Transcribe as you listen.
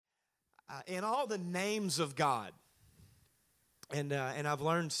in all the names of God, and I've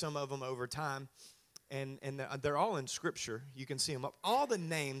learned some of them over time, and they're all in Scripture. You can see them up. All the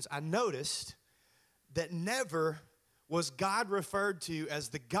names, I noticed that never was God referred to as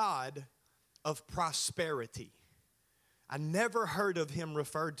the God of prosperity. I never heard of him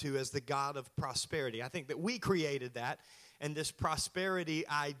referred to as the God of prosperity. I think that we created that, and this prosperity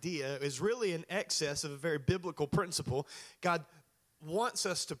idea is really in excess of a very biblical principle. God wants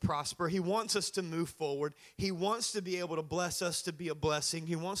us to prosper. He wants us to move forward. He wants to be able to bless us to be a blessing.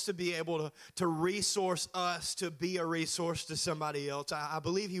 He wants to be able to resource us to be a resource to somebody else. I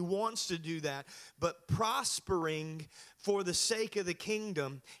believe he wants to do that. But prospering for the sake of the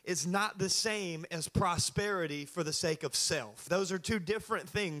kingdom is not the same as prosperity for the sake of self. Those are two different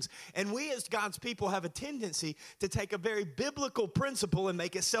things. And we as God's people have a tendency to take a very biblical principle and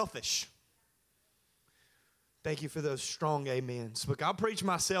make it selfish. Thank you for those strong amens. Look, I'll preach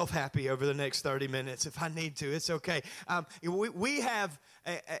myself happy over the next 30 minutes if I need to. It's okay. We have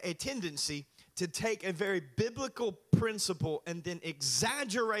a tendency to take a very biblical principle and then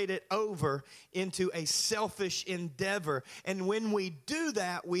exaggerate it over into a selfish endeavor. And when we do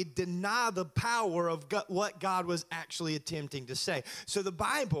that, we deny the power of what God was actually attempting to say. So the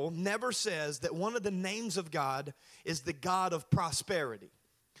Bible never says that one of the names of God is the God of prosperity.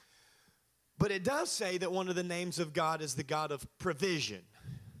 But it does say that one of the names of God is the God of provision.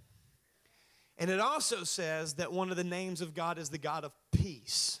 And it also says that one of the names of God is the God of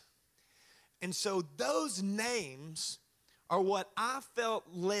peace. And so those names are what I felt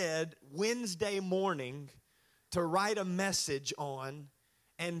led Wednesday morning to write a message on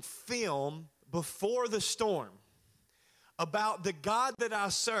and film before the storm about the God that I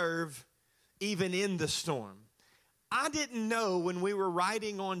serve even in the storm. I didn't know when we were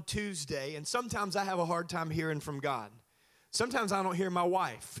writing on Tuesday, and sometimes I have a hard time hearing from God. Sometimes I don't hear my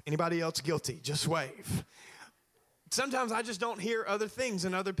wife. Anybody else guilty? Just wave. Sometimes I just don't hear other things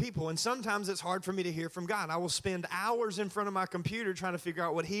and other people, and sometimes it's hard for me to hear from God. I will spend hours in front of my computer trying to figure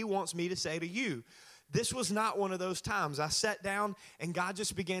out what he wants me to say to you. This was not one of those times. I sat down, and God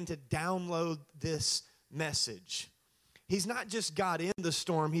just began to download this message. He's not just God in the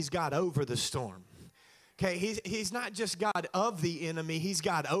storm, he's God over the storm. Okay, he's not just God of the enemy, he's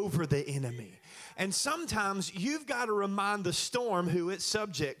God over the enemy. And sometimes you've got to remind the storm who it's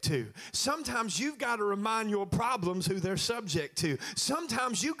subject to. Sometimes you've got to remind your problems who they're subject to.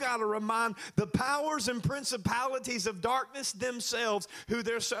 Sometimes you've got to remind the powers and principalities of darkness themselves who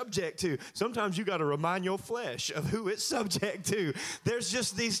they're subject to. Sometimes you've got to remind your flesh of who it's subject to. There's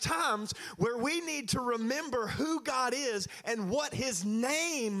just these times where we need to remember who God is and what his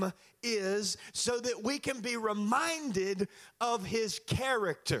name is so that we can be reminded of his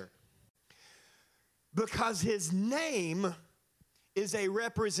character. Because his name is a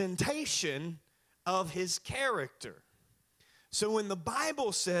representation of his character. So when the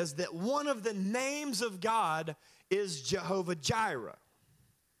Bible says that one of the names of God is Jehovah Jireh.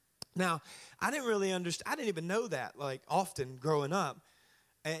 Now, I didn't really understand, I didn't even know that like often growing up.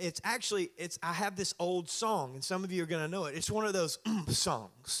 I have this old song, and some of you are going to know it. It's one of those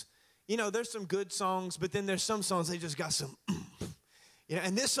songs. You know, there's some good songs, but then there's some songs they just got some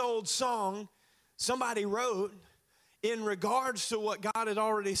and this old song somebody wrote in regards to what God had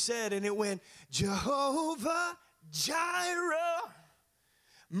already said, and it went, Jehovah Jireh,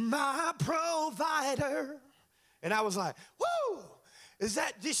 my provider. And I was like, whoo,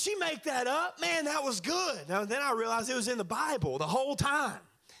 did she make that up? Man, that was good. Now, then I realized it was in the Bible the whole time.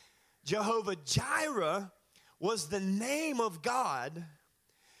 Jehovah Jireh was the name of God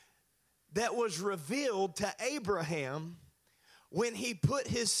that was revealed to Abraham when he put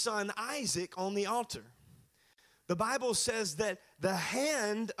his son Isaac on the altar. The Bible says that the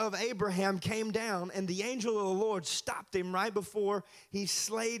hand of Abraham came down and the angel of the Lord stopped him right before he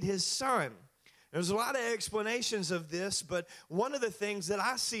slayed his son. There's a lot of explanations of this, but one of the things that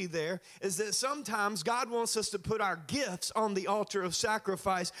I see there is that sometimes God wants us to put our gifts on the altar of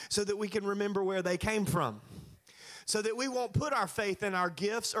sacrifice so that we can remember where they came from. So that we won't put our faith in our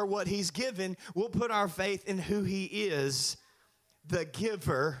gifts or what he's given. We'll put our faith in who he is, the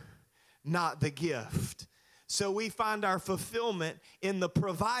giver, not the gift. So we find our fulfillment in the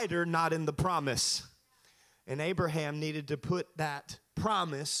provider, not in the promise. And Abraham needed to put that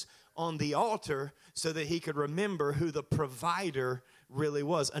promise on the altar so that he could remember who the provider really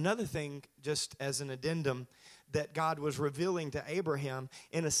was. Another thing, just as an addendum, that God was revealing to Abraham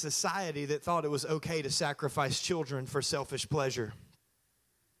in a society that thought it was okay to sacrifice children for selfish pleasure.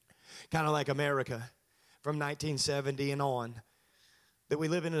 Kind of like America from 1970 and on. that we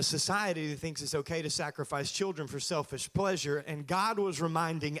live in a society that thinks it's okay to sacrifice children for selfish pleasure. And God was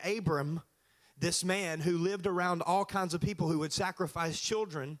reminding Abram, this man who lived around all kinds of people who would sacrifice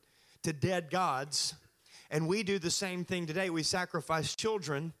children to dead gods. And we do the same thing today. We sacrifice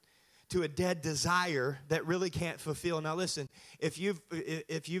children to a dead desire that really can't fulfill. Now listen, if you've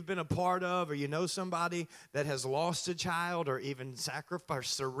been a part of, or you know somebody that has lost a child or even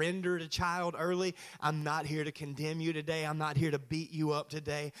sacrificed, surrendered a child early, I'm not here to condemn you today. I'm not here to beat you up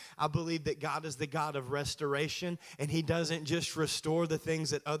today. I believe that God is the God of restoration, and He doesn't just restore the things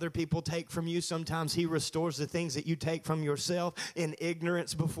that other people take from you. Sometimes He restores the things that you take from yourself in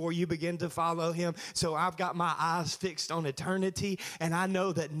ignorance before you begin to follow Him. So I've got my eyes fixed on eternity, and I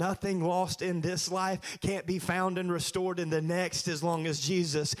know that nothing lost in this life can't be found and restored in the next, as long as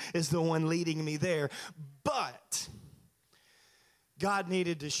Jesus is the one leading me there. But God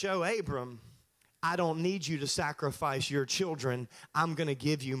needed to show Abram, I don't need you to sacrifice your children. I'm going to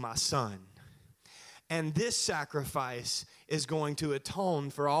give you my son. And this sacrifice is going to atone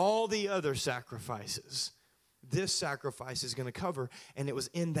for all the other sacrifices. This sacrifice is going to cover. And it was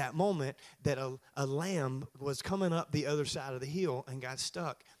in that moment that a lamb was coming up the other side of the hill and got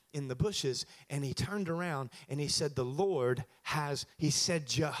stuck in the bushes. And he turned around and he said, he said,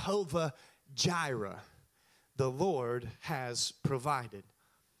 Jehovah Jireh, the Lord has provided.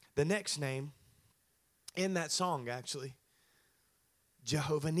 The next name in that song, actually,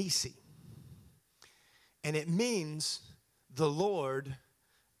 Jehovah Nissi. And it means the Lord,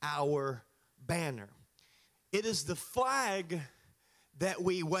 our banner. It is the flag that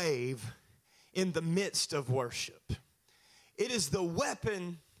we wave in the midst of worship. It is the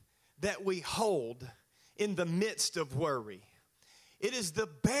weapon that we hold in the midst of worry. It is the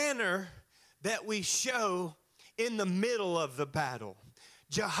banner that we show in the middle of the battle.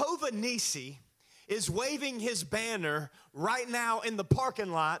 Jehovah Nissi is waving his banner right now in the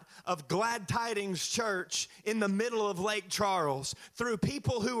parking lot of Glad Tidings Church in the middle of Lake Charles through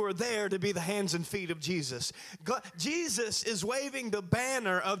people who are there to be the hands and feet of Jesus. Jesus is waving the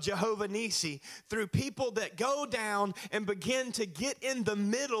banner of Jehovah Nissi through people that go down and begin to get in the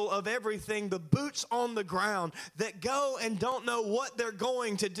middle of everything, the boots on the ground, that go and don't know what they're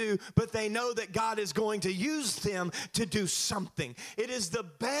going to do, but they know that God is going to use them to do something. It is the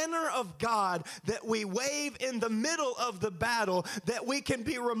banner of God that we wave in the middle of the battle, that we can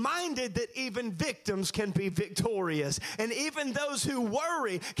be reminded that even victims can be victorious, and even those who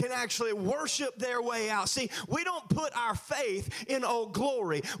worry can actually worship their way out. See, we don't put our faith in Old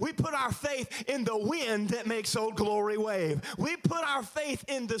Glory. We put our faith in the wind that makes Old Glory wave. We put our faith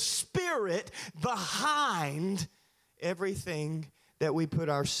in the Spirit behind everything that we put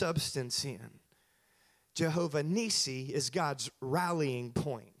our substance in. Jehovah Nissi is God's rallying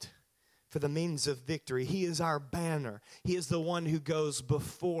point for the means of victory. He is our banner. He is the one who goes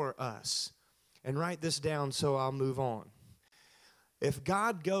before us. And write this down so I'll move on. If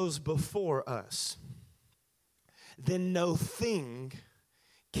God goes before us, then no thing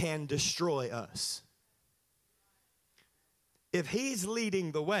can destroy us. If He's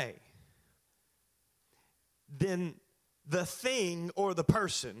leading the way, then the thing or the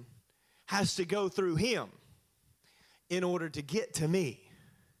person has to go through Him in order to get to me.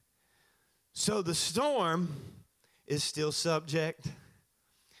 So the storm is still subject.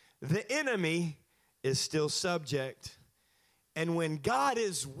 The enemy is still subject. And when God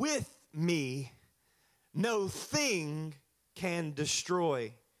is with me, no thing can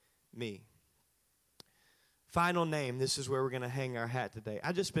destroy me. Final name. This is where we're going to hang our hat today.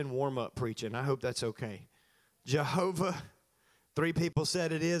 I've just been warm-up preaching. I hope that's okay. Jehovah. 3 people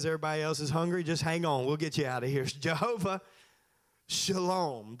said it is. Everybody else is hungry. Just hang on. We'll get you out of here. Jehovah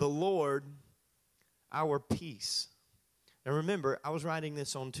Shalom, the Lord, our peace. Now remember, I was writing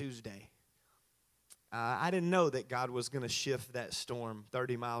this on Tuesday. I didn't know that God was going to shift that storm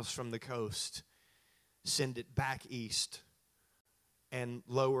 30 miles from the coast, send it back east, and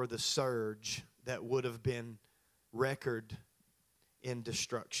lower the surge that would have been record in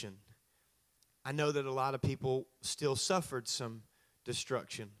destruction. I know that a lot of people still suffered some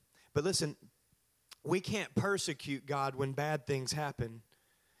destruction. But listen, we can't persecute God when bad things happen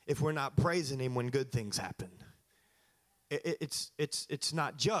if we're not praising Him when good things happen. It's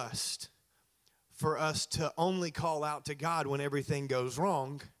not just for us to only call out to God when everything goes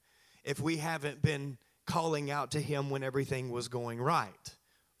wrong if we haven't been calling out to Him when everything was going right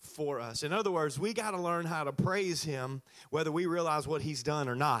for us. In other words, we got to learn how to praise Him whether we realize what He's done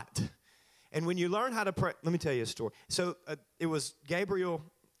or not. And when you learn how to pray, let me tell you a story. So it was Gabriel.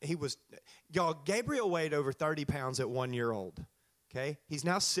 Gabriel weighed over 30 pounds at 1 year old. Okay? He's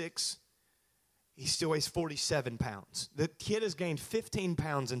now 6. he still weighs 47 pounds. The kid has gained 15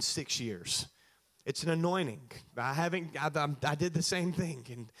 pounds in 6 years. It's an anointing. I did the same thing,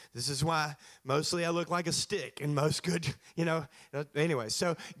 and this is why mostly I look like a stick and most good, Anyway,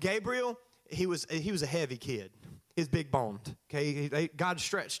 so Gabriel, he was a heavy kid. He's big boned. Okay, God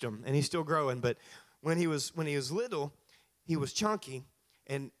stretched him, and he's still growing. But when he was little, he was chunky,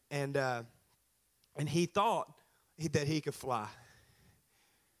 and he thought that he could fly.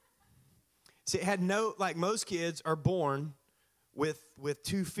 See, it had like most kids are born with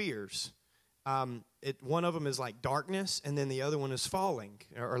two fears. One of them is like darkness, and then the other one is falling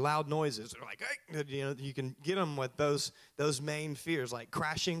or loud noises. They're like, hey, you can get them with those main fears, like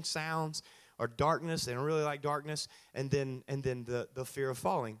crashing sounds or darkness. They don't really like darkness, and then the fear of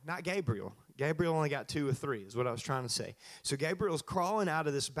falling. Not Gabriel. Gabriel only got 2 or 3, is what I was trying to say. So Gabriel's crawling out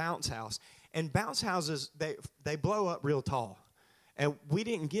of this bounce house, and bounce houses they blow up real tall, and we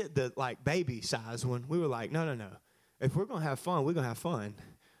didn't get the like baby size one. We were like, no. If we're gonna have fun, we're gonna have fun.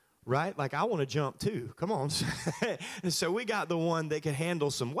 Right? Like, I want to jump too. Come on. And so we got the one that could handle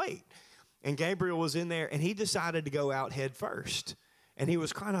some weight. And Gabriel was in there, and he decided to go out head first. And he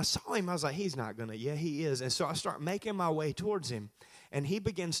was crying. I saw him. I was like, he's not going to. Yeah, he is. And so I start making my way towards him. And he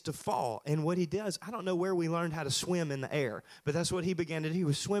begins to fall. And what he does, I don't know where we learned how to swim in the air, but that's what he began to do. He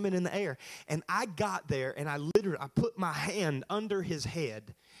was swimming in the air. And I got there, and I put my hand under his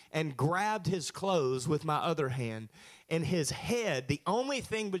head and grabbed his clothes with my other hand. And his head, the only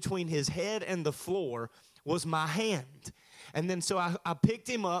thing between his head and the floor was my hand. And then so I picked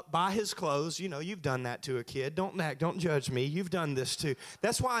him up by his clothes. You've done that to a kid. Don't judge me. You've done this too.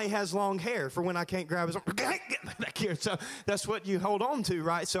 That's why he has long hair, for when I can't grab his arm. Get back here. So that's what you hold on to,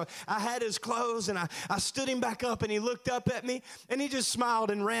 right? So I had his clothes, and I stood him back up, and he looked up at me, and he just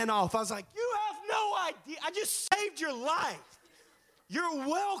smiled and ran off. I was like, you have no idea. I just saved your life. You're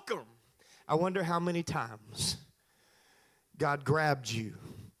welcome. I wonder how many times God grabbed you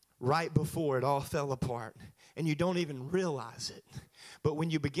right before it all fell apart, and you don't even realize it. But when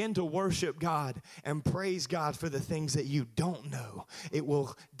you begin to worship God and praise God for the things that you don't know, it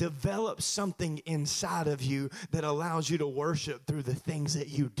will develop something inside of you that allows you to worship through the things that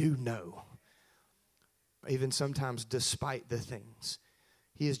you do know, even sometimes despite the things.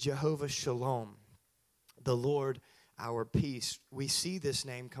 He is Jehovah Shalom, the Lord our peace. We see this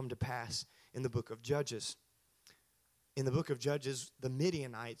name come to pass in the book of Judges. In the book of Judges, the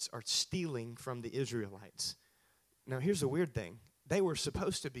Midianites are stealing from the Israelites. Now, here's the weird thing. They were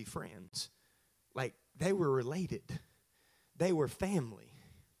supposed to be friends. Like, they were related. They were family.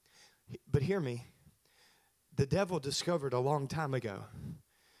 But hear me. The devil discovered a long time ago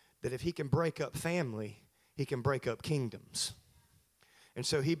that if he can break up family, he can break up kingdoms. And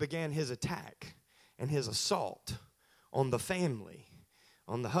so he began his attack and his assault on the family,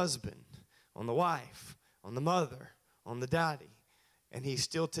 on the husband, on the wife, on the mother, on the daddy. And he's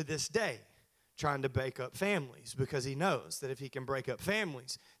still to this day trying to break up families, because he knows that if he can break up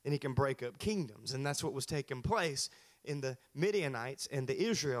families, then he can break up kingdoms. And that's what was taking place in the Midianites and the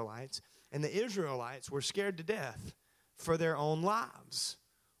Israelites. And the Israelites were scared to death for their own lives.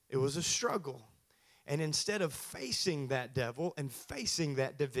 It was a struggle. And instead of facing that devil and facing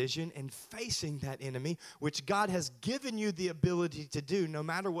that division and facing that enemy, which God has given you the ability to do no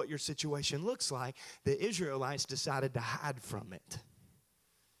matter what your situation looks like, the Israelites decided to hide from it.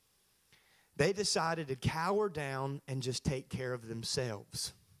 They decided to cower down and just take care of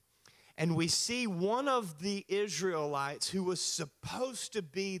themselves. And we see one of the Israelites, who was supposed to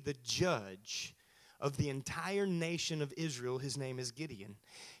be the judge of the entire nation of Israel, his name is Gideon.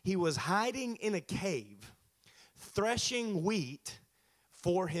 He was hiding in a cave, threshing wheat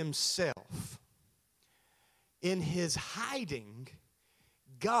for himself. In his hiding,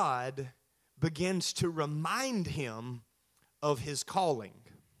 God begins to remind him of his calling.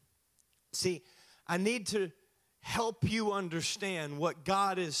 See, I need to help you understand what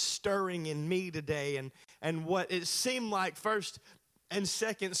God is stirring in me today, and what it seemed like first and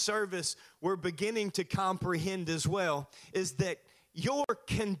second service we're beginning to comprehend as well, is that your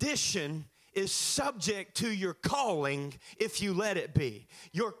condition is subject to your calling if you let it be.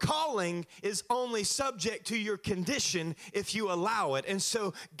 Your calling is only subject to your condition if you allow it. And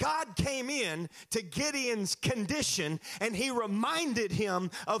so God came in to Gideon's condition, and he reminded him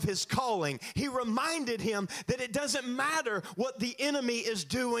of his calling. He reminded him that it doesn't matter what the enemy is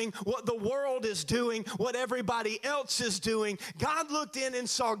doing, what the world is doing, what everybody else is doing. God looked in and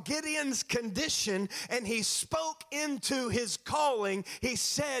saw Gideon's condition, and he spoke into his calling. He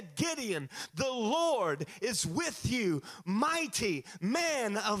said, Gideon, the Lord is with you, mighty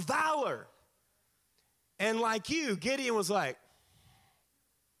man of valor. And like you, Gideon was like,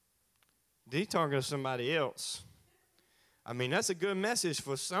 He's talking to somebody else. I mean, that's a good message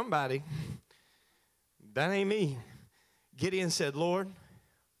for somebody. That ain't me. Gideon said, Lord.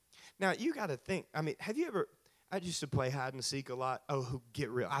 Now, you got to think. I mean, have you ever, I used to play hide and seek a lot. Oh, get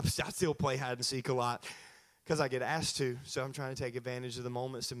real. I still play hide and seek a lot because I get asked to. So I'm trying to take advantage of the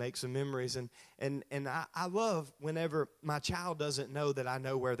moments to make some memories. And I love whenever my child doesn't know that I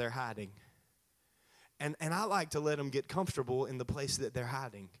know where they're hiding. And I like to let them get comfortable in the place that they're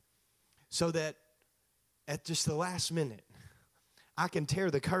hiding so that at just the last minute, I can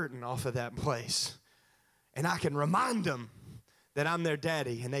tear the curtain off of that place and I can remind them that I'm their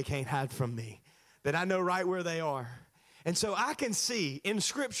daddy and they can't hide from me, that I know right where they are. And so I can see in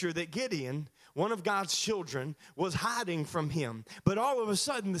Scripture that Gideon, one of God's children, was hiding from him. But all of a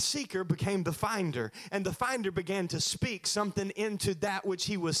sudden, the seeker became the finder. And the finder began to speak something into that which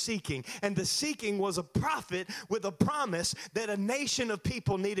he was seeking. And the seeking was a prophet with a promise that a nation of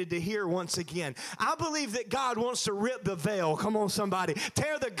people needed to hear once again. I believe that God wants to rip the veil. Come on, somebody.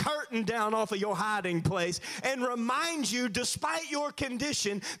 Tear the curtain down off of your hiding place and remind you, despite your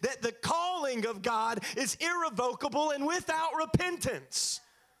condition, that the calling of God is irrevocable and without repentance.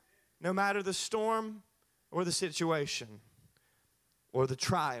 No matter the storm or the situation or the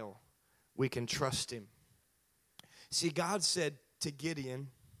trial, we can trust him. See, God said to Gideon,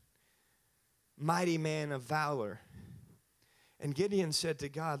 mighty man of valor. And Gideon said to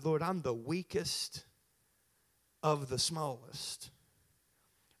God, Lord, I'm the weakest of the smallest.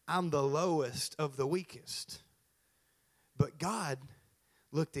 I'm the lowest of the weakest. But God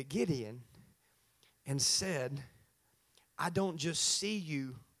looked at Gideon and said, I don't just see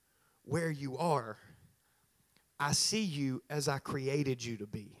you where you are, I see you as I created you to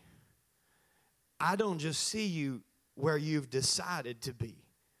be. I don't just see you where you've decided to be,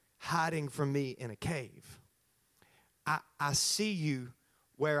 hiding from me in a cave. I see you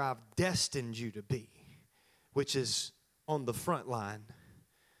where I've destined you to be, which is on the front line,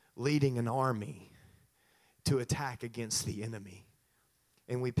 leading an army to attack against the enemy.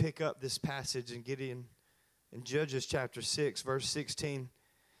 And we pick up this passage in Gideon in Judges chapter 6, verse 16.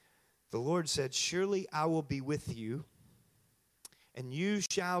 The Lord said, surely I will be with you, and you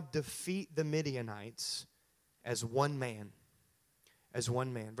shall defeat the Midianites as one man. As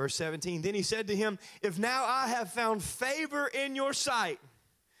one man. Verse 17, then he said to him, if now I have found favor in your sight,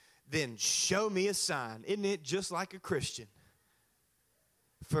 then show me a sign. Isn't it just like a Christian?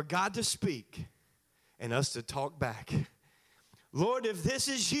 For God to speak and us to talk back. Lord, if this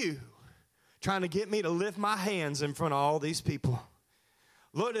is you trying to get me to lift my hands in front of all these people,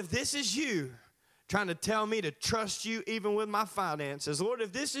 Lord, if this is you trying to tell me to trust you even with my finances, Lord,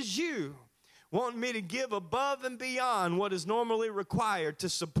 if this is you wanting me to give above and beyond what is normally required to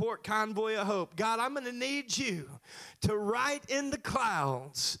support Convoy of Hope, God, I'm going to need you to write in the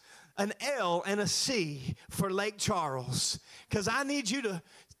clouds an L and a C for Lake Charles, because I need you to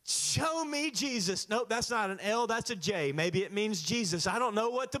show me Jesus. Nope, that's not an L, that's a J. Maybe it means Jesus. I don't know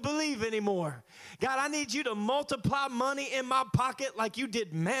what to believe anymore. God, I need you to multiply money in my pocket like you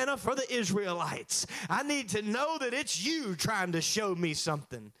did manna for the Israelites. I need to know that it's you trying to show me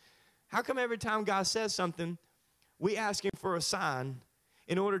something. How come every time God says something, we ask him for a sign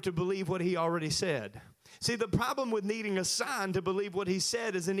in order to believe what he already said? See, the problem with needing a sign to believe what he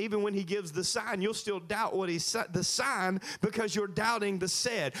said is that even when he gives the sign, you'll still doubt what he said, the sign, because you're doubting the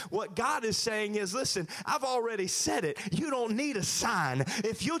said. What God is saying is, listen, I've already said it. You don't need a sign.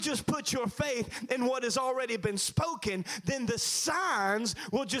 If you'll just put your faith in what has already been spoken, then the signs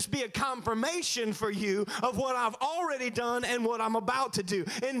will just be a confirmation for you of what I've already done and what I'm about to do.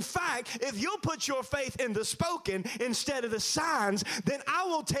 In fact, if you'll put your faith in the spoken instead of the signs, then I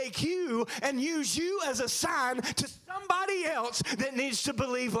will take you and use you as a sign to somebody else that needs to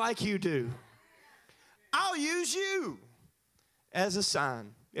believe like you do. I'll use you as a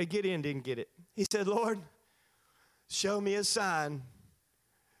sign. Gideon didn't get it. He said, Lord, show me a sign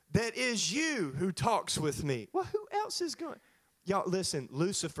that is you who talks with me. Well, who else is going? Y'all, listen,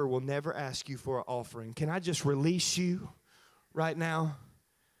 Lucifer will never ask you for an offering. Can I just release you right now?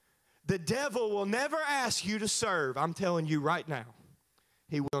 The devil will never ask you to serve. I'm telling you right now,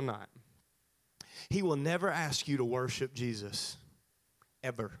 he will not. He will never ask you to worship Jesus,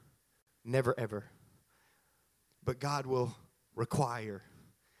 ever, never, ever. But God will require,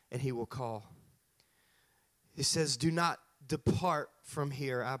 and he will call. He says, do not depart from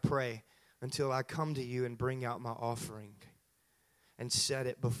here, I pray, until I come to you and bring out my offering and set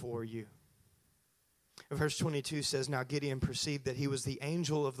it before you. Verse 22 says, now Gideon perceived that he was the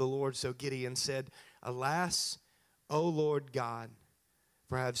angel of the Lord, so Gideon said, alas, O Lord God,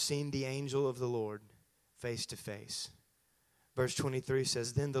 for I have seen the angel of the Lord face to face. Verse 23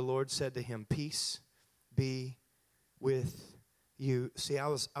 says, then the Lord said to him, peace be with you. See, I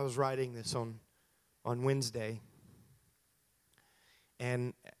was writing this on Wednesday.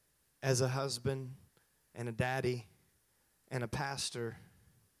 And as a husband and a daddy and a pastor,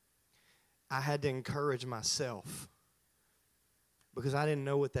 I had to encourage myself because I didn't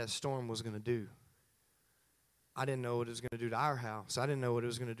know what that storm was going to do. I didn't know what it was going to do to our house. I didn't know what it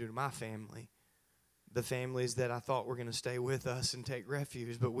was going to do to my family. The families that I thought were going to stay with us and take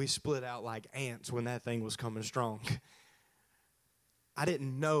refuge, but we split out like ants when that thing was coming strong. I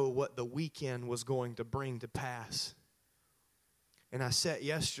didn't know what the weekend was going to bring to pass. And I sat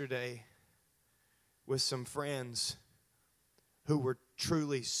yesterday with some friends who were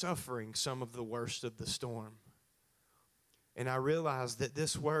truly suffering some of the worst of the storm. And I realized that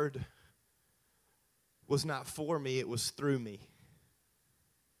this word was not for me, it was through me.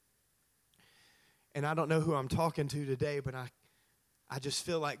 And I don't know who I'm talking to today, but I just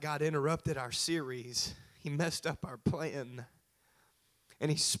feel like God interrupted our series. He messed up our plan. And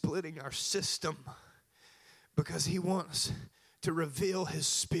He's splitting our system because He wants to reveal His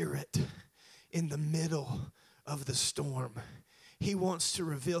Spirit in the middle of the storm. He wants to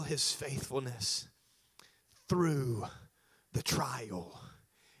reveal His faithfulness through the trial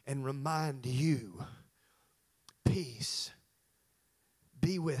and remind you, peace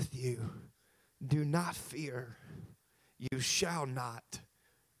be with you. Do not fear. You shall not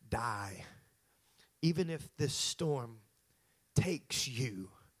die. Even if this storm takes you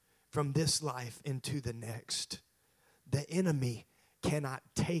from this life into the next, the enemy cannot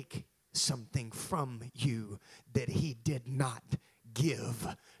take something from you that he did not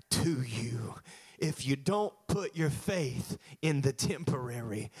give to you. If you don't put your faith in the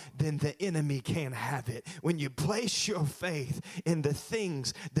temporary, then the enemy can't have it. When you place your faith in the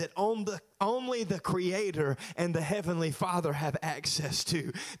things that only the Creator and the Heavenly Father have access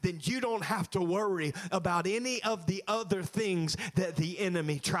to, then you don't have to worry about any of the other things that the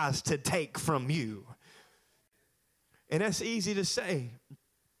enemy tries to take from you. And that's easy to say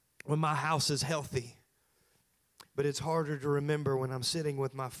when my house is healthy. But it's harder to remember when I'm sitting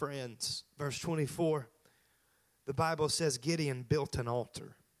with my friends. Verse 24, the Bible says Gideon built an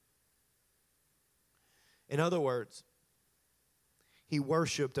altar. In other words, he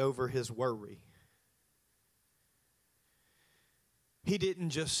worshiped over his worry. He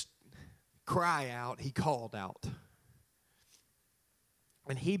didn't just cry out, he called out.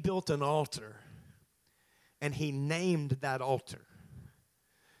 And he built an altar, and he named that altar.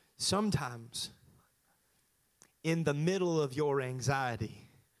 Sometimes, in the middle of your anxiety,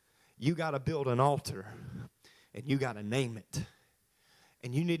 you got to build an altar and you got to name it.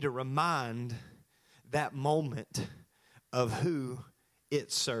 And you need to remind that moment of who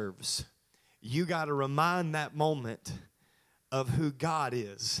it serves. You got to remind that moment of who God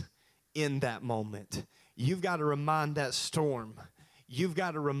is in that moment. You've got to remind that storm. You've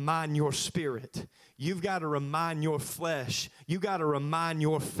got to remind your spirit. You've got to remind your flesh. You got to remind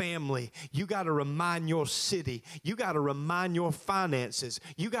your family. You got to remind your city. You got to remind your finances.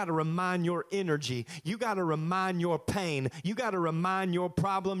 You got to remind your energy. You got to remind your pain. You got to remind your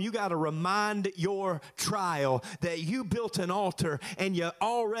problem. You got to remind your trial that you built an altar and you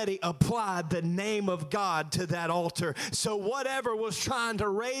already applied the name of God to that altar. So whatever was trying to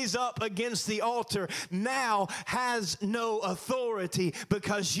raise up against the altar now has no authority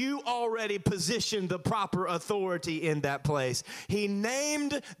because you already positioned the proper authority in that place. He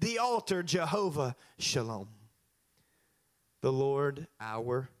named the altar Jehovah Shalom, the Lord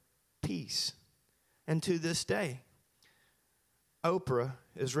our peace. And to this day, Oprah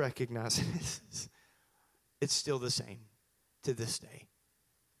is recognizing this. It's still the same to this day.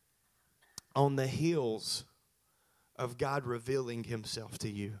 On the heels of God revealing Himself to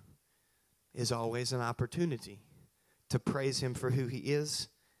you is always an opportunity to praise Him for who He is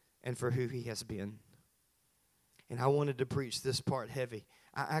and for who He has been. And I wanted to preach this part heavy.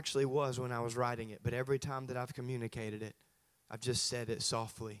 I actually was when I was writing it, but every time that I've communicated it, I've just said it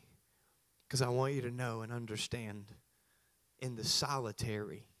softly because I want you to know and understand in the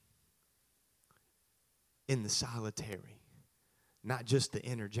solitary, not just the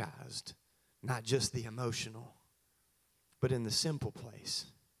energized, not just the emotional, but in the simple place,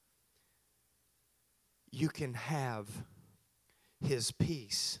 you can have His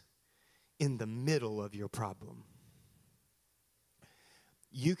peace in the middle of your problem.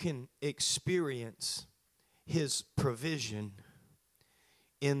 You can experience His provision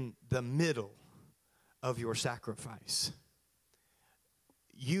in the middle of your sacrifice.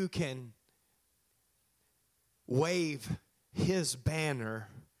 You can wave His banner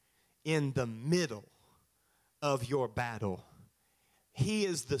in the middle of your battle. He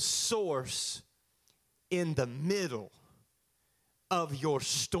is the source in the middle of your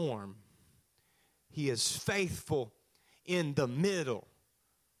storm. He is faithful in the middle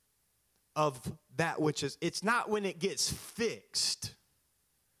of that which is. It's not when it gets fixed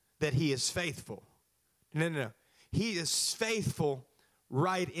that he is faithful. No. He is faithful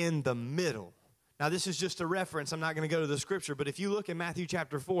right in the middle. Now, this is just a reference. I'm not going to go to the scripture, but if you look in Matthew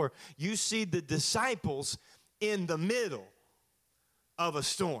chapter 4, you see the disciples in the middle of a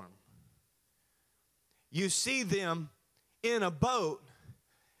storm. You see them in a boat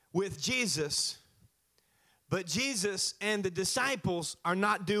with Jesus, but Jesus and the disciples are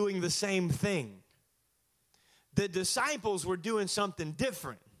not doing the same thing. The disciples were doing something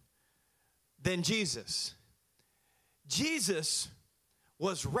different than Jesus. Jesus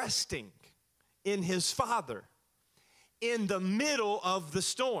was resting in his Father in the middle of the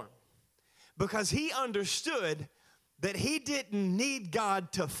storm because he understood that he didn't need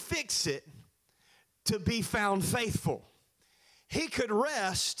God to fix it to be found faithful. He could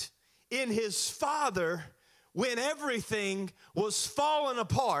rest in his Father when everything was falling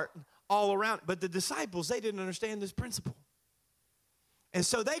apart all around. But the disciples, they didn't understand this principle. And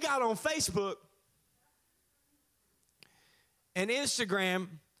so they got on Facebook and Instagram,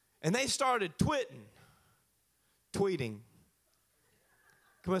 and they started tweeting.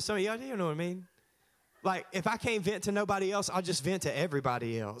 Come on, some of y'all, you know what I mean? Like, if I can't vent to nobody else, I'll just vent to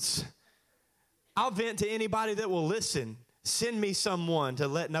everybody else. I'll vent to anybody that will listen. Send me someone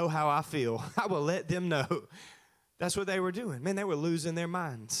to know how I feel. I will let them know. That's what they were doing. Man, they were losing their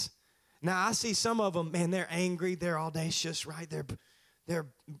minds. Now, I see some of them, man, they're angry. They're audacious, right? They're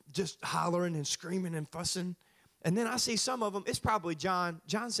just hollering and screaming and fussing. And then I see some of them, it's probably John.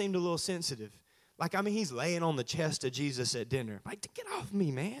 John seemed a little sensitive. Like, I mean, he's laying on the chest of Jesus at dinner. Like, get off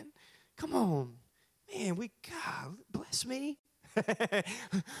me, man. Come on. Man, God, bless me.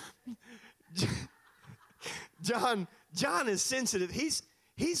 John is sensitive.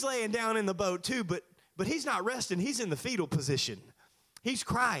 He's laying down in the boat too, but he's not resting. He's in the fetal position. He's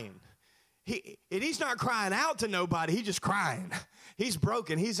crying. He's not crying out to nobody. He's just crying. He's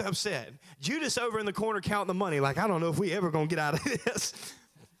broken. He's upset. Judas over in the corner counting the money like, I don't know if we ever going to get out of this.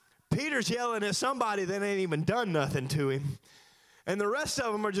 Peter's yelling at somebody that ain't even done nothing to him. And the rest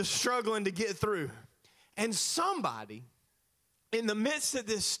of them are just struggling to get through. And somebody, in the midst of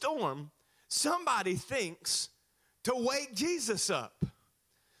this storm, somebody thinks to wake Jesus up.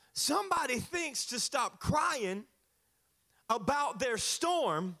 Somebody thinks to stop crying about their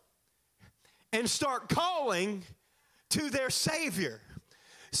storm and start calling to their Savior.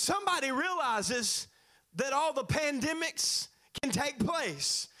 Somebody realizes that all the pandemics can take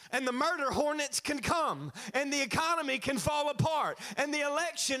place, and the murder hornets can come, and the economy can fall apart, and the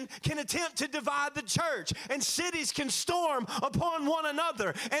election can attempt to divide the church, and cities can storm upon one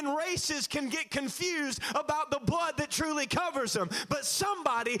another, and races can get confused about the blood that truly covers them. But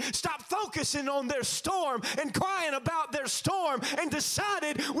somebody stopped focusing on their storm and crying about their storm and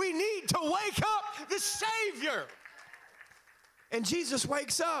decided we need to wake up the Savior. And Jesus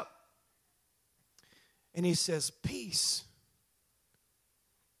wakes up, and he says, peace,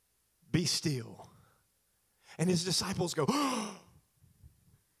 be still. And his disciples go, oh,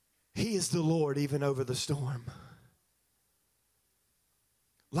 he is the Lord even over the storm.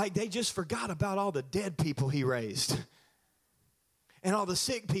 Like they just forgot about all the dead people he raised and all the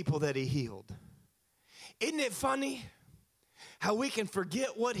sick people that he healed. Isn't it funny how we can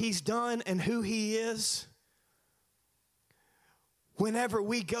forget what he's done and who he is whenever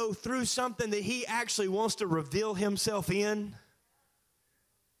we go through something that he actually wants to reveal himself in?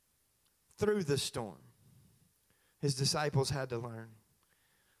 Through the storm, his disciples had to learn.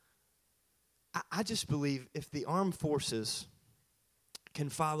 I just believe if the armed forces can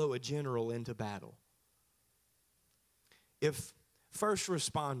follow a general into battle, if first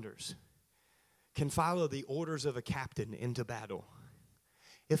responders can follow the orders of a captain into battle,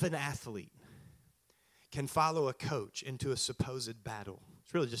 if an athlete can follow a coach into a supposed battle,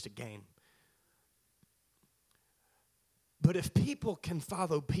 it's really just a game. But if people can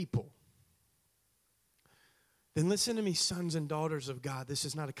follow people, then listen to me, sons and daughters of God. This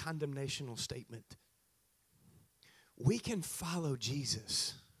is not a condemnational statement. We can follow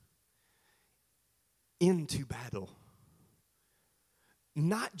Jesus into battle,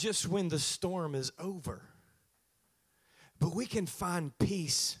 not just when the storm is over, but we can find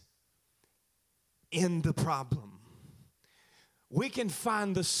peace in the problem. We can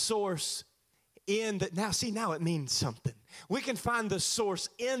find the source in the, now it means something. We can find the source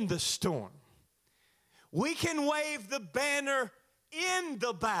in the storm. We can wave the banner in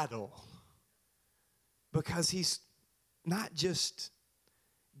the battle because he's not just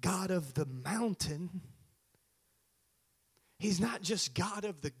God of the mountain. He's not just God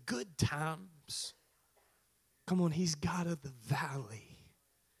of the good times. Come on, He's God of the valley.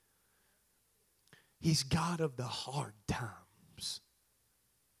 He's God of the hard times.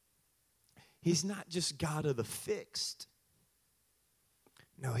 He's not just God of the fixed.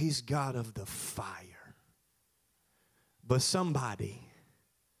 No, He's God of the fire. But somebody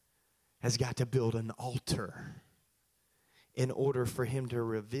has got to build an altar in order for Him to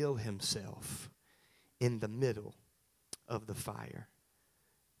reveal Himself in the middle of the fire.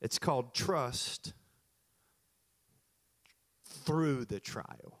 It's called trust through the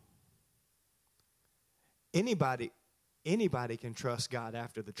trial. Anybody can trust God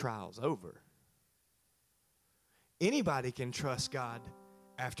after the trial's over. Anybody can trust God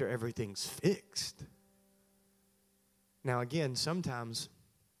after everything's fixed. Now again, sometimes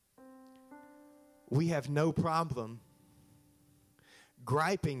we have no problem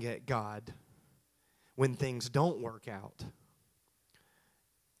griping at God when things don't work out.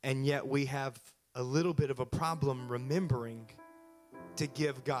 And yet we have a little bit of a problem remembering to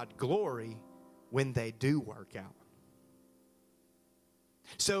give God glory when they do work out.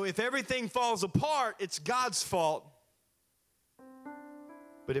 So if everything falls apart, it's God's fault.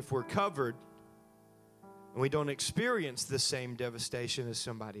 But if we're covered and we don't experience the same devastation as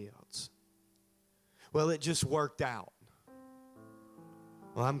somebody else, well, it just worked out.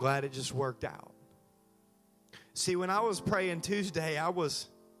 Well, I'm glad it just worked out. See, when I was praying Tuesday, I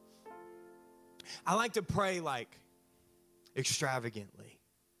like to pray like extravagantly.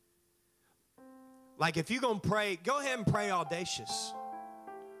 Like if you're going to pray, go ahead and pray audacious.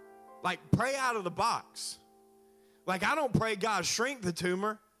 Like pray out of the box. Like I don't pray God shrink the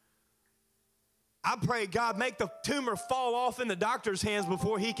tumor. I pray God make the tumor fall off in the doctor's hands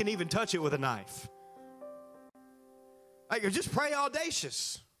before he can even touch it with a knife. Like just pray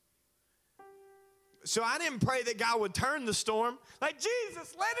audacious. So I didn't pray that God would turn the storm. Like,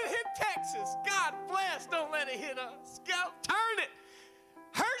 Jesus, let it hit Texas. God bless, don't let it hit us. God, turn it.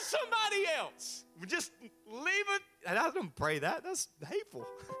 Hurt somebody else. Just leave it. And I don't pray that. That's hateful.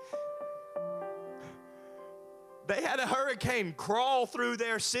 They had a hurricane crawl through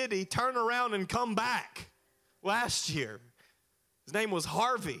their city, turn around and come back last year. His name was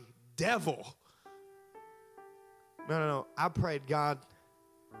Harvey, devil. No. I prayed, God,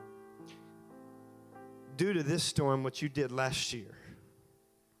 due to this storm, what you did last year,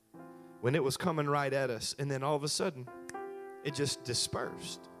 when it was coming right at us, and then all of a sudden, it just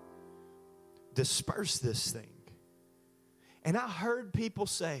dispersed. Disperse this thing. And I heard people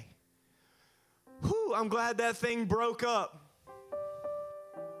say, whew, I'm glad that thing broke up.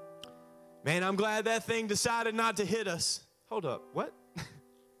 Man, I'm glad that thing decided not to hit us. Hold up, what?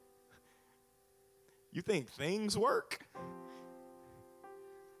 You think things work?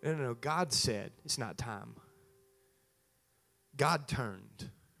 No. God said it's not time. God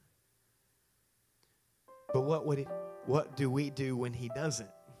turned. But what do we do when He doesn't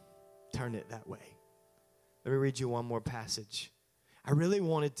turn it that way? Let me read you one more passage. I really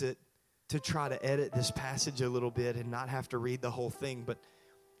wanted to try to edit this passage a little bit and not have to read the whole thing, but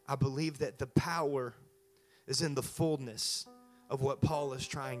I believe that the power is in the fullness of what Paul is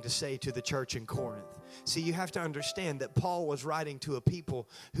trying to say to the church in Corinth. See, you have to understand that Paul was writing to a people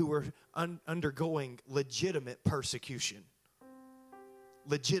who were undergoing legitimate persecution.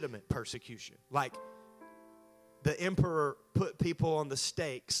 Legitimate persecution. Like the emperor put people on the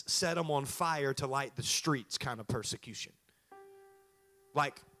stakes, set them on fire to light the streets kind of persecution.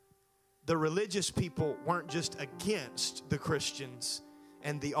 Like the religious people weren't just against the Christians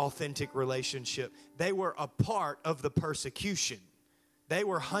and the authentic relationship. They were a part of the persecution. They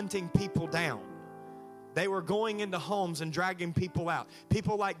were hunting people down. They were going into homes and dragging people out.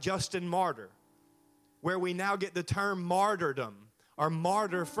 People like Justin Martyr, where we now get the term martyrdom or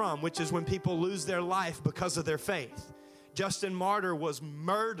martyr from, which is when people lose their life because of their faith. Justin Martyr was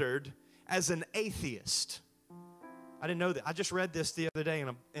murdered as an atheist. I didn't know that. I just read this the other day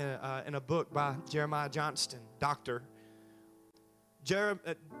in a book by Jeremiah Johnston, doctor.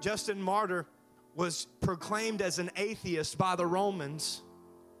 Justin Martyr was proclaimed as an atheist by the Romans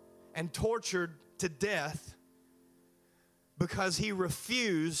and tortured to death because he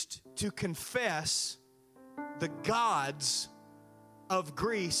refused to confess the gods of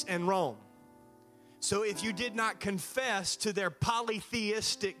Greece and Rome. So if you did not confess to their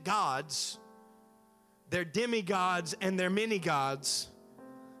polytheistic gods, their demigods and their mini-gods,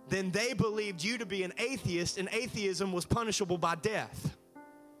 then they believed you to be an atheist, and atheism was punishable by death.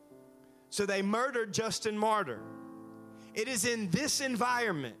 So they murdered Justin Martyr. It is in this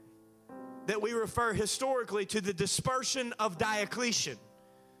environment that we refer historically to the dispersion of Diocletian.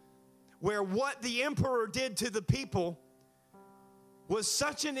 where what the emperor did to the people was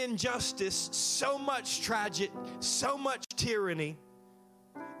such an injustice, so much tragedy, so much tyranny,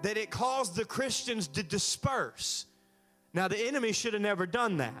 that it caused the Christians to disperse. Now, the enemy should have never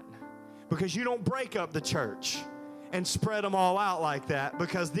done that, because you don't break up the church and spread them all out like that,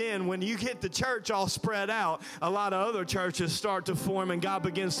 because then when you get the church all spread out, a lot of other churches start to form and God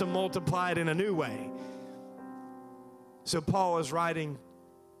begins to multiply it in a new way. So Paul is writing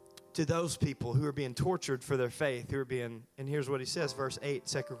to those people who are being tortured for their faith, and here's what he says, verse 8,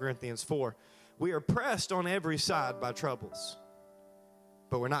 2 Corinthians 4. We are pressed on every side by troubles,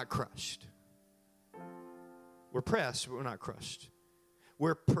 but we're not crushed. We're pressed, but we're not crushed.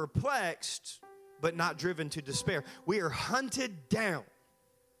 We're perplexed, but not driven to despair. We are hunted down,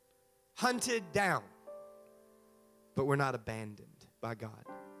 but we're not abandoned by God.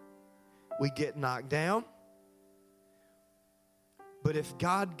 We get knocked down, but if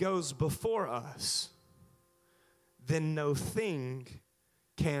God goes before us, then no thing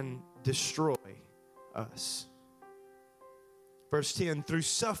can destroy us. Verse 10, through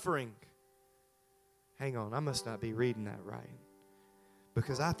suffering. Hang on, I must not be reading that right,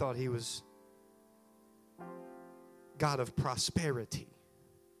 because I thought he was God of prosperity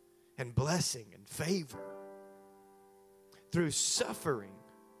and blessing and favor. Through suffering,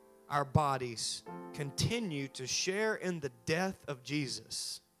 our bodies continue to share in the death of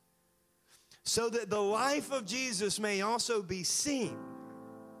Jesus, so that the life of Jesus may also be seen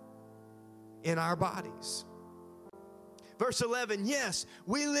in our bodies. Verse 11, yes,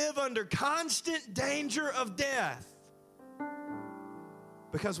 we live under constant danger of death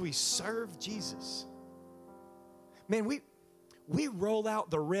because we serve Jesus. Man, we roll out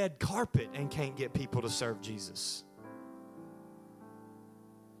the red carpet and can't get people to serve Jesus.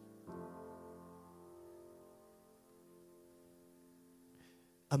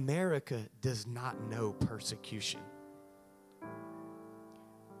 America does not know persecution.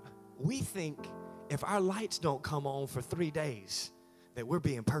 We think if our lights don't come on for 3 days, that we're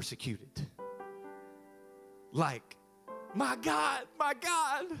being persecuted. Like, my God,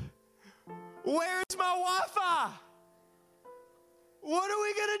 where's my Wi-Fi? What are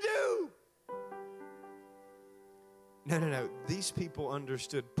we going to do? No. These people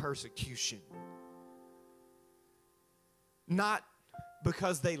understood persecution. Not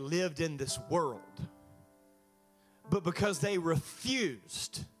because they lived in this world, but because they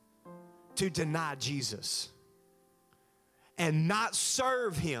refused to deny Jesus and not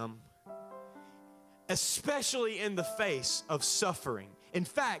serve him, especially in the face of suffering. In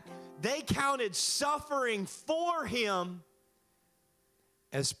fact, they counted suffering for him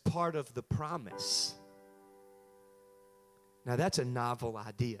as part of the promise. Now, that's a novel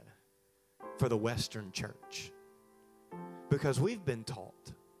idea for the Western church, because we've been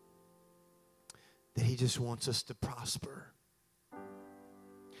taught that he just wants us to prosper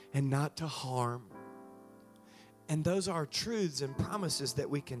and not to harm. And those are truths and promises that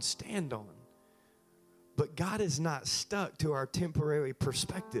we can stand on. But God is not stuck to our temporary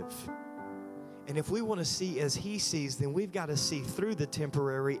perspective. And if we want to see as he sees, then we've got to see through the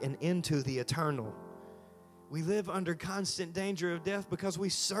temporary and into the eternal. We live under constant danger of death because we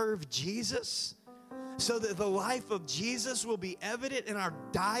serve Jesus, so that the life of Jesus will be evident in our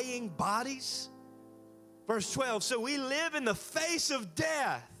dying bodies. Verse 12, so we live in the face of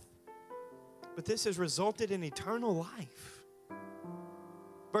death, but this has resulted in eternal life.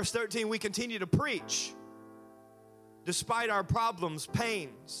 Verse 13, we continue to preach despite our problems,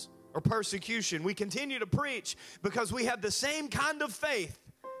 pains, or persecution. We continue to preach because we have the same kind of faith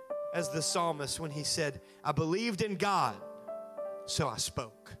as the psalmist when he said, I believed in God, so I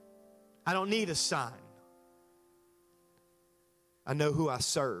spoke. I don't need a sign. I know who I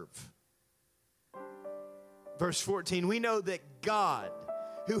serve. Verse 14, we know that God,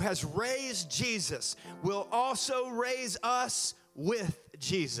 who has raised Jesus, will also raise us with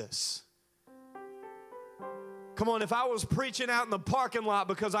Jesus. Come on, if I was preaching out in the parking lot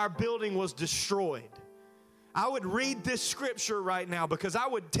because our building was destroyed, I would read this scripture right now, because I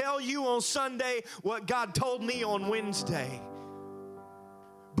would tell you on Sunday what God told me on Wednesday.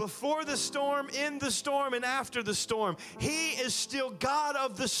 Before the storm, in the storm, and after the storm, he is still God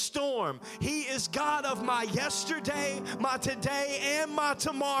of the storm. He is God of my yesterday, my today, and my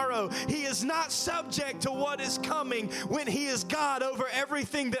tomorrow. He is not subject to what is coming when he is God over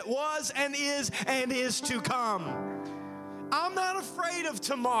everything that was and is to come. I'm not afraid of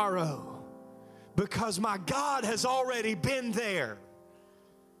tomorrow because my God has already been there.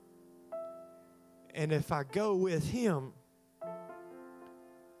 And if I go with him,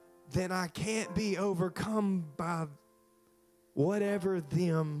 then I can't be overcome by whatever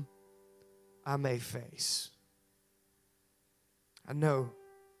them I may face. I know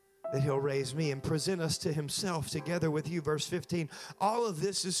that he'll raise me and present us to himself together with you. Verse 15, all of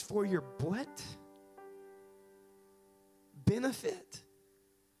this is for your what? Benefit.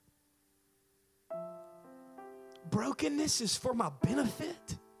 Brokenness is for my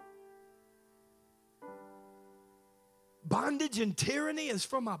benefit. Bondage and tyranny is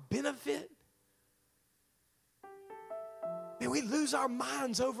for my benefit. Man, we lose our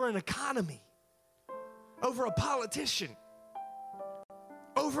minds over an economy, over a politician,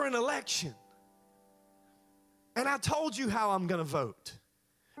 over an election. And I told you how I'm going to vote.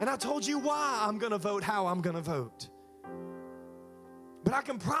 And I told you why I'm going to vote how I'm going to vote. But I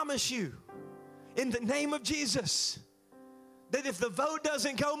can promise you, in the name of Jesus, that if the vote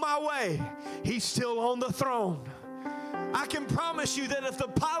doesn't go my way, he's still on the throne. I can promise you that if the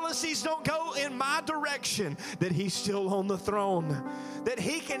policies don't go in my direction, that he's still on the throne. That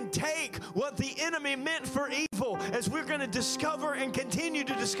he can take what the enemy meant for evil, as we're going to discover and continue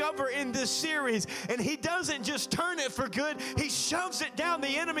to discover in this series. And he doesn't just turn it for good. He shoves it down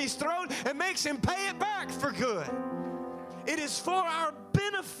the enemy's throat and makes him pay it back for good. It is for our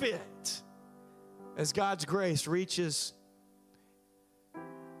benefit. As God's grace reaches,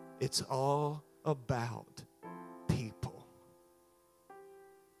 it's all about people.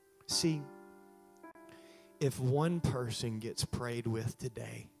 See, if one person gets prayed with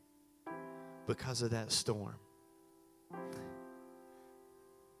today because of that storm,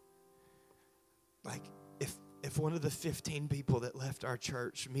 like if one of the 15 people that left our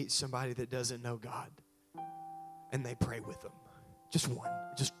church meets somebody that doesn't know God and they pray with them, just one,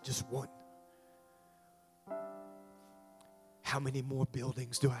 just one. How many more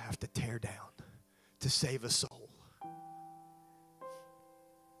buildings do I have to tear down to save a soul?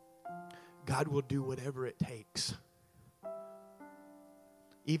 God will do whatever it takes.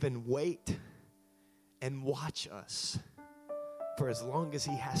 Even wait and watch us for as long as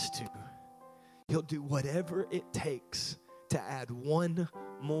he has to. He'll do whatever it takes to add one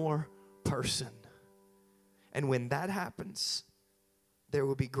more person. And when that happens, there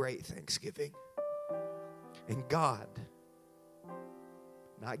will be great thanksgiving. And God,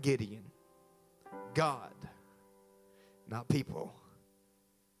 not Gideon, God, not people,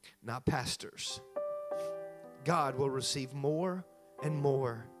 not pastors, God will receive more and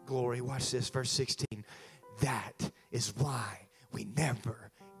more glory. Watch this, verse 16. That is why we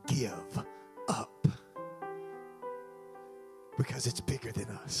never give up. Because it's bigger than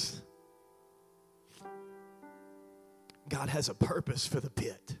us. God has a purpose for the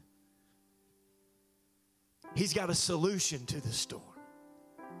pit. He's got a solution to the storm.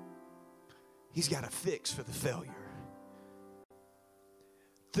 He's got a fix for the failure.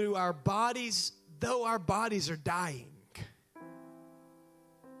 Through our bodies, though our bodies are dying.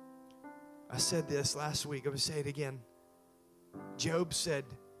 I said this last week. I'm going to say it again. Job said,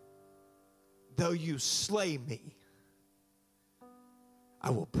 though you slay me, I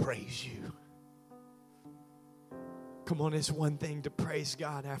will praise you. Come on, it's one thing to praise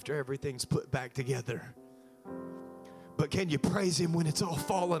God after everything's put back together. But can you praise him when it's all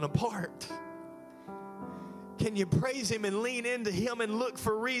falling apart? Can you praise him and lean into him and look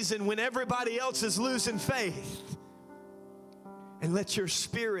for reason when everybody else is losing faith? And let your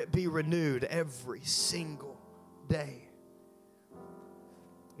spirit be renewed every single day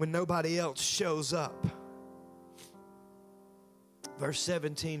when nobody else shows up. Verse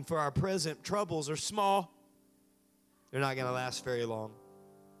 17, for our present troubles are small. They're not going to last very long.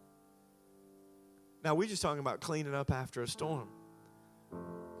 Now, we're just talking about cleaning up after a storm.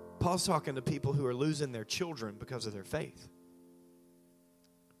 Paul's talking to people who are losing their children because of their faith.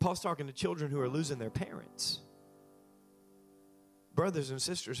 Paul's talking to children who are losing their parents. Brothers and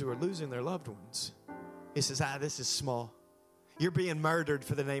sisters who are losing their loved ones. He says, this is small. You're being murdered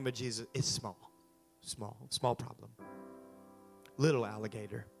for the name of Jesus. It's small. Small problem. Little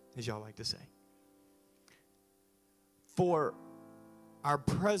alligator, as y'all like to say. For our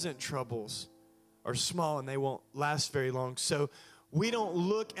present troubles are small and they won't last very long. So we don't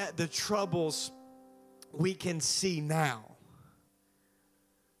look at the troubles we can see now.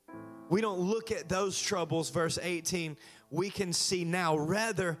 We don't look at those troubles, verse 18, we can see now.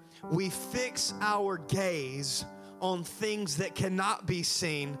 Rather, we fix our gaze on things that cannot be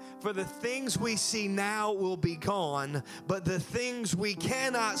seen. For the things we see now will be gone, but the things we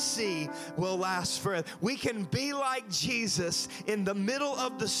cannot see will last forever. We can be like Jesus in the middle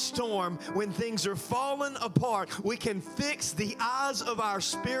of the storm when things are falling apart. We can fix the eyes of our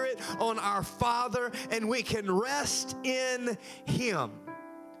spirit on our Father, and we can rest in him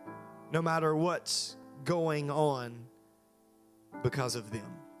no matter what's going on because of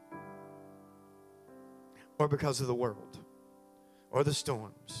them. or because of the world or the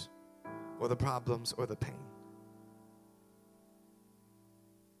storms or the problems or the pain.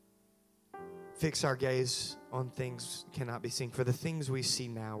 Fix our gaze on things cannot be seen, for the things we see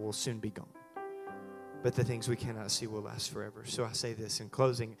now will soon be gone, but the things we cannot see will last forever. So I say this in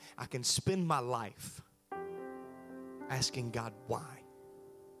closing: I can spend my life asking God why.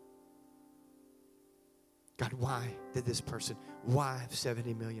 God, why did this person, why have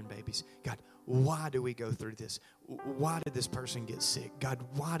 70 million babies? God, why do we go through this? Why did this person get sick? God,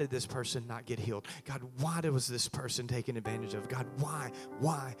 why did this person not get healed? God, why was this person taken advantage of? God, why?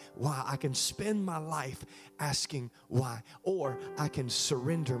 I can spend my life asking why, or I can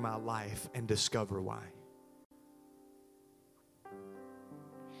surrender my life and discover why.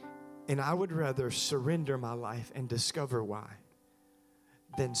 And I would rather surrender my life and discover why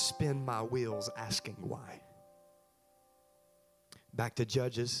than spin my wheels asking why. Back to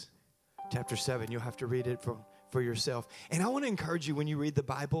Judges chapter 7. You'll have to read it for yourself. And I want to encourage you when you read the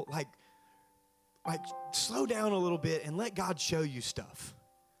Bible, like slow down a little bit and let God show you stuff.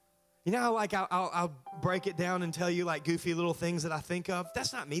 You know how like I'll break it down and tell you like goofy little things that I think of?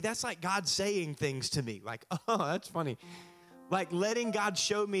 That's not me. That's like God saying things to me. Like, oh, that's funny. Like letting God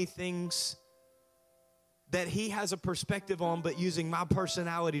show me things that he has a perspective on, but using my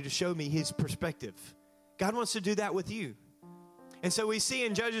personality to show me his perspective. God wants to do that with you. And so we see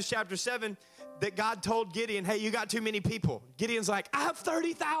in Judges chapter 7 that God told Gideon, hey, you got too many people. Gideon's like, I have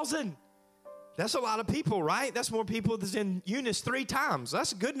 30,000. That's a lot of people, right? That's more people than Eunice 3 times.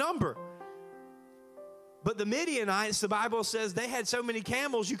 That's a good number. But the Midianites, the Bible says they had so many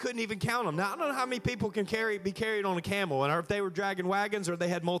camels you couldn't even count them. Now, I don't know how many people can be carried on a camel, and if they were dragging wagons or they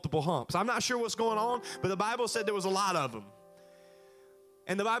had multiple humps. I'm not sure what's going on, but the Bible said there was a lot of them.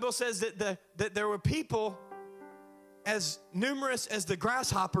 And the Bible says that there were people as numerous as the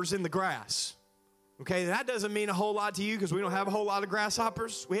grasshoppers in the grass. Okay, that doesn't mean a whole lot to you because we don't have a whole lot of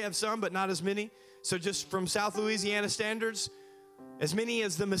grasshoppers. We have some, but not as many. So just from South Louisiana standards, as many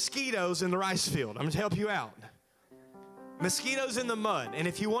as the mosquitoes in the rice field. I'm going to help you out. Mosquitoes in the mud. And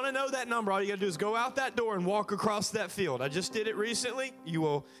if you want to know that number, all you got to do is go out that door and walk across that field. I just did it recently. You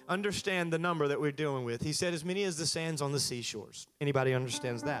will understand the number that we're dealing with. He said as many as the sands on the seashores. Anybody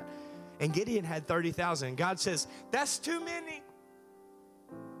understands that? And Gideon had 30,000. And God says, that's too many.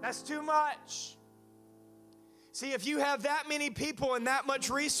 That's too much. See, if you have that many people and that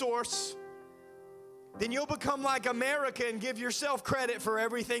much resource, then you'll become like America and give yourself credit for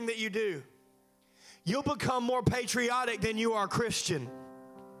everything that you do. You'll become more patriotic than you are Christian.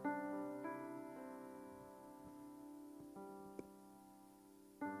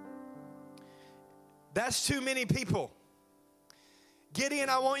 That's too many people. Gideon,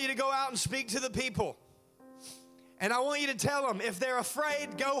 I want you to go out and speak to the people. And I want you to tell them, if they're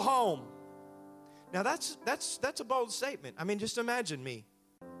afraid, go home. Now that's a bold statement. I mean, just imagine me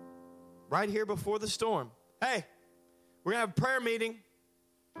right here before the storm. Hey, we're going to have a prayer meeting.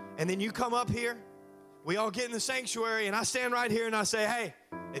 And then you come up here. We all get in the sanctuary. And I stand right here and I say, hey,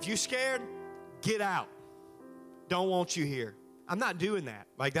 if you're scared, get out. Don't want you here. I'm not doing that.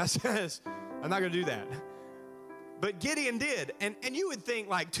 Like that says, I'm not going to do that. But Gideon did. And you would think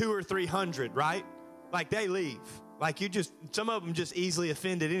like 200 or 300, right? Like they leave. Like some of them just easily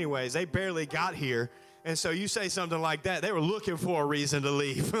offended anyways. They barely got here. And so you say something like that, they were looking for a reason to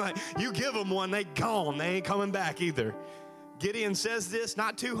leave. Like, you give them one, they gone. They ain't coming back either. Gideon says this,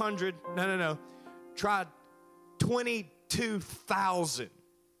 not 200. No. Tried 22,000.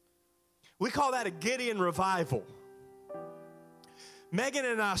 We call that a Gideon revival. Megan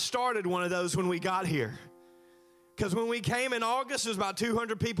and I started one of those when we got here. Because when we came in August, there was about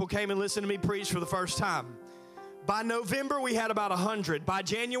 200 people came and listened to me preach for the first time. By November, we had about 100. By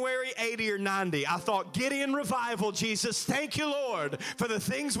January, 80 or 90. I thought, Gideon revival, Jesus. Thank you, Lord, for the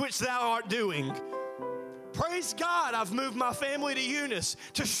things which thou art doing. Praise God, I've moved my family to Eunice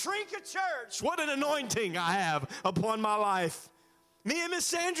to shrink a church. What an anointing I have upon my life. Me and Miss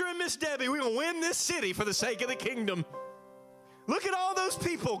Sandra and Miss Debbie, we're going to win this city for the sake of the kingdom. Look at all those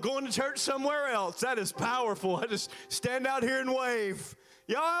people going to church somewhere else. That is powerful. I just stand out here and wave.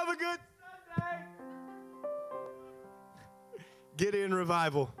 Y'all have a good Sunday. Gideon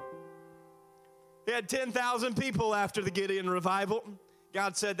revival. He had 10,000 people after the Gideon revival.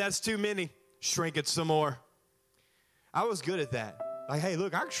 God said, that's too many. Shrink it some more. I was good at that. Like, hey,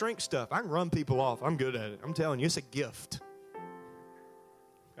 look, I can shrink stuff. I can run people off. I'm good at it. I'm telling you, it's a gift.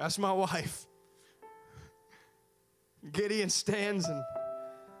 That's my wife. Gideon stands and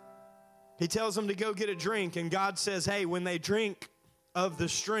he tells them to go get a drink. And God says, hey, when they drink of the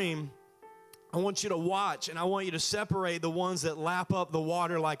stream, I want you to watch, and I want you to separate the ones that lap up the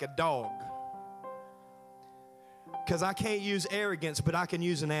water like a dog. Because I can't use arrogance, but I can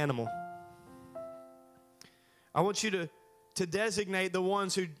use an animal. I want you to designate the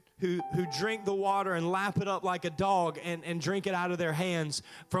ones who drink the water and lap it up like a dog and drink it out of their hands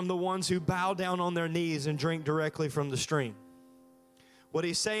from the ones who bow down on their knees and drink directly from the stream. What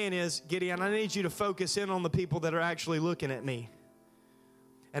he's saying is, Gideon, I need you to focus in on the people that are actually looking at me.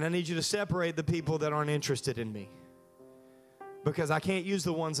 And I need you to separate the people that aren't interested in me. Because I can't use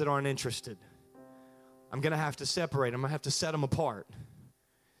the ones that aren't interested. I'm going to have to separate them. I'm going to have to set them apart.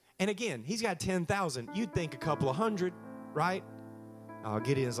 And again, he's got 10,000. You'd think a couple of hundred, right? Oh,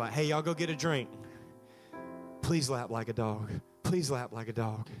 Gideon's like, hey, y'all go get a drink. Please lap like a dog. Please lap like a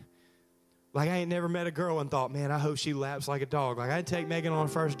dog. Like, I ain't never met a girl and thought, man, I hope she laps like a dog. Like, I'd take Megan on a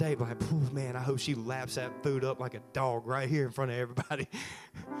first date, like, man, I hope she laps that food up like a dog right here in front of everybody.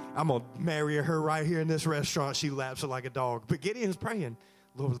 I'm going to marry her right here in this restaurant. She laps it like a dog. But Gideon's praying,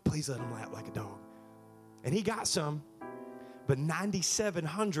 Lord, please let him lap like a dog. And he got some, but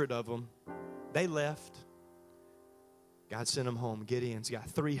 9,700 of them, they left. God sent them home. Gideon's got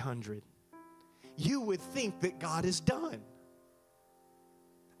 300. You would think that God is done.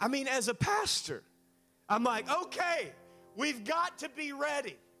 I mean, as a pastor, I'm like, okay, we've got to be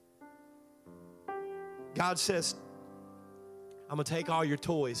ready. God says, I'm going to take all your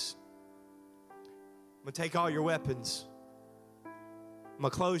toys. I'm going to take all your weapons. I'm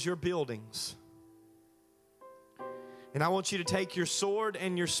going to close your buildings. And I want you to take your sword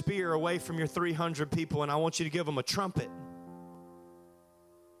and your spear away from your 300 people, and I want you to give them a trumpet.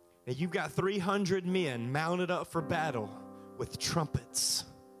 And you've got 300 men mounted up for battle with trumpets.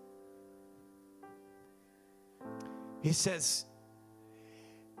 He says,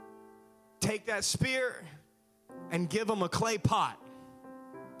 take that spear and give them a clay pot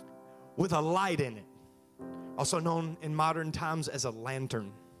with a light in it, also known in modern times as a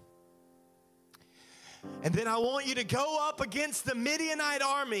lantern. And then I want you to go up against the Midianite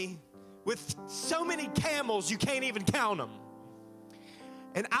army with so many camels you can't even count them.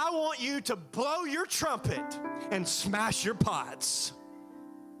 And I want you to blow your trumpet and smash your pots.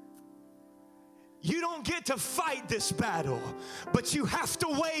 You don't get to fight this battle, but you have to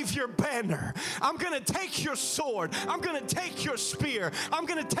wave your banner. I'm going to take your sword. I'm going to take your spear. I'm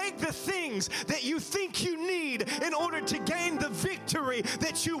going to take the things that you think you need in order to gain the victory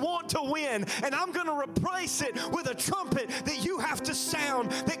that you want to win. And I'm going to replace it with a trumpet that you have to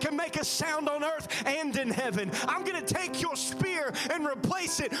sound that can make a sound on earth and in heaven. I'm going to take your spear and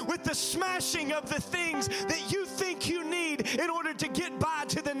replace it with the smashing of the things that you think you need in order to get by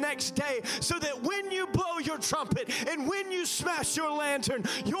to the next day, so that when you blow your trumpet and when you smash your lantern,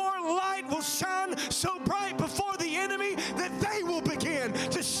 your light will shine so bright before the enemy that they will begin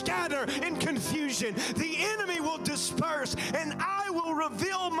to scatter in confusion. The enemy will disperse and I will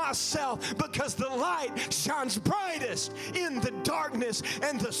reveal myself, because the light shines brightest in the darkness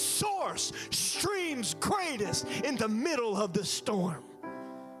and the source streams greatest in the middle of the storm.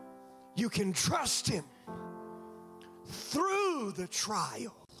 You can trust him through the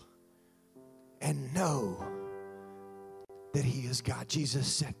trial and know that he is God. Jesus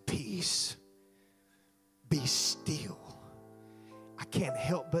said, peace, be still. I can't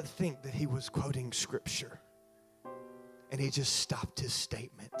help but think that he was quoting scripture, and he just stopped his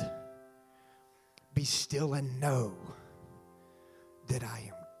statement. Be still and know that I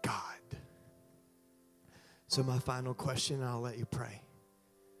am God. So my final question, and I'll let you pray.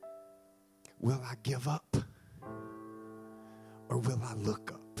 Will I give up, or will I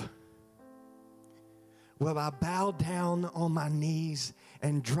look up? Will I bow down on my knees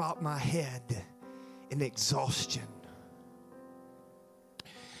and drop my head in exhaustion?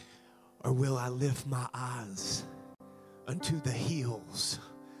 Or will I lift my eyes unto the hills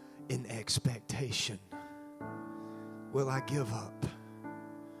in expectation? Will I give up,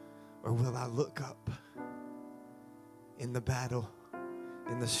 or will I look up in the battle,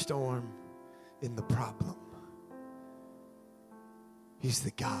 in the storm, in the problem? He's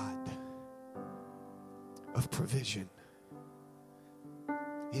the God of provision.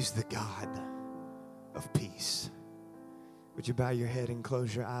 He's the God of peace. Would you bow your head and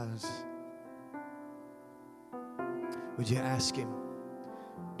close your eyes? Would you ask him?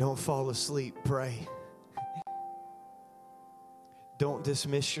 Don't fall asleep, pray. Don't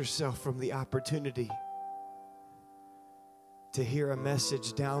dismiss yourself from the opportunity to hear a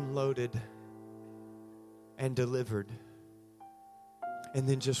message downloaded and delivered, and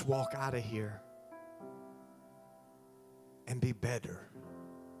then just walk out of here and be better.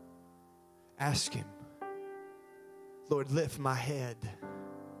 Ask him, Lord, lift my head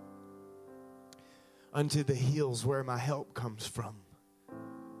unto the hills where my help comes from.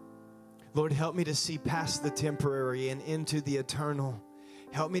 Lord, help me to see past the temporary and into the eternal.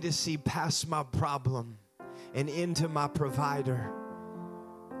 Help me to see past my problem and into my provider.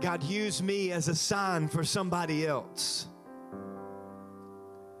 God, use me as a sign for somebody else.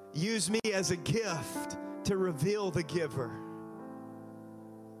 Use me as a gift to reveal the giver.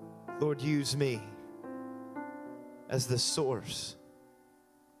 Lord, use me as the source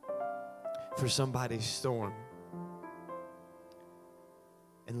for somebody's storm.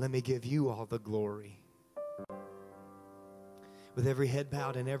 And let me give you all the glory. With every head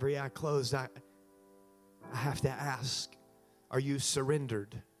bowed and every eye closed, I have to ask, are you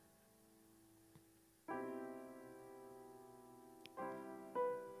surrendered?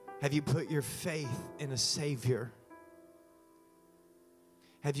 Have you put your faith in a Savior?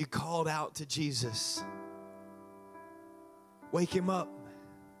 Have you called out to Jesus? Wake him up.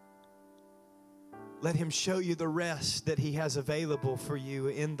 Let him show you the rest that he has available for you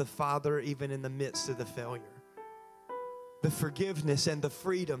in the Father, even in the midst of the failure. The forgiveness and the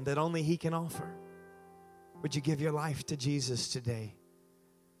freedom that only he can offer. Would you give your life to Jesus today?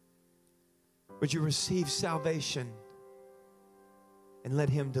 Would you receive salvation and let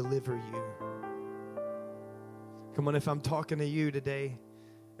him deliver you? Come on, if I'm talking to you today,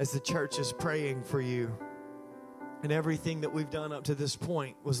 as the church is praying for you, and everything that we've done up to this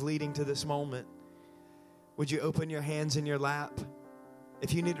point was leading to this moment, would you open your hands in your lap?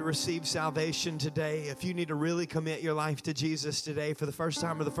 If you need to receive salvation today, if you need to really commit your life to Jesus today for the first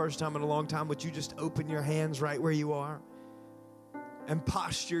time or the first time in a long time, would you just open your hands right where you are and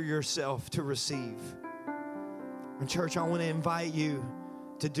posture yourself to receive? And church, I want to invite you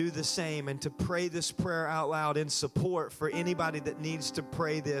to do the same and to pray this prayer out loud in support for anybody that needs to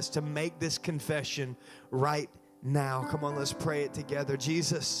pray this, to make this confession right now. Come on, let's pray it together.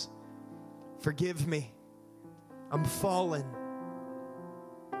 Jesus, forgive me. I'm fallen.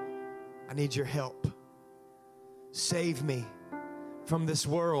 I need your help. Save me from this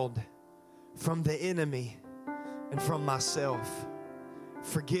world, from the enemy, and from myself.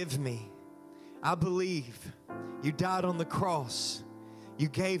 Forgive me. I believe you died on the cross. You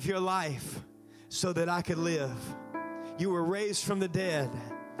gave your life so that I could live. You were raised from the dead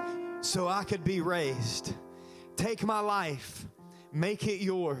so I could be raised. Take my life. Make it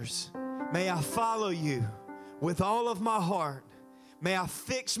yours. May I follow you with all of my heart. May I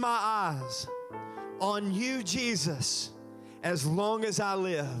fix my eyes on you, Jesus, as long as I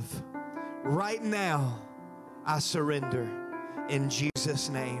live. Right now, I surrender. In Jesus'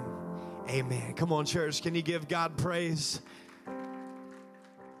 name, amen. Come on, church. Can you give God praise?